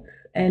help.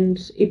 And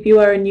if you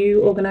are a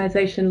new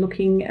organisation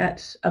looking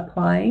at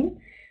applying,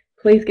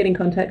 please get in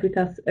contact with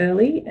us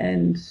early,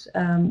 and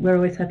we're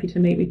always happy to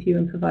meet with you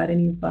and provide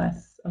any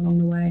advice along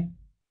the way.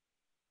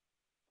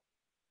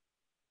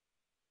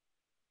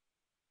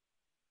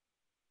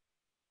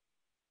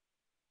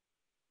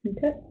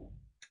 Okay.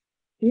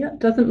 Yeah,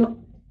 doesn't look.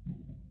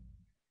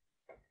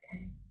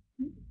 Okay.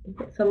 We've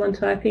got someone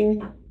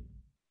typing.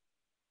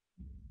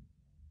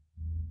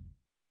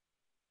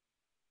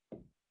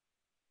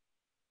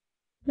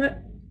 No.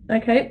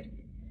 Okay.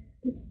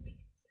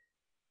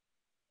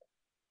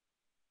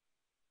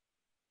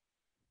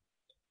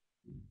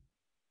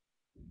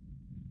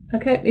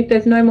 Okay, if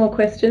there's no more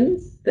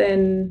questions,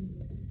 then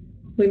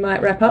we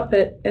might wrap up.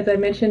 But as I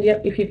mentioned,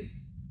 yep, if you've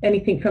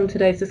anything from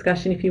today's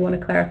discussion, if you want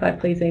to clarify,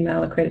 please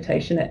email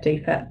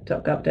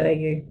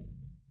accreditation@dfat.gov.au.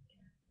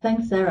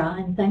 Thanks, Sarah,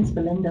 and thanks,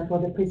 Belinda, for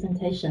the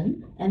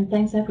presentation. And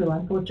thanks,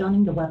 everyone, for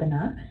joining the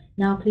webinar.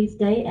 Now, please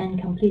stay and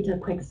complete a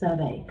quick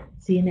survey.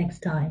 See you next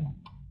time.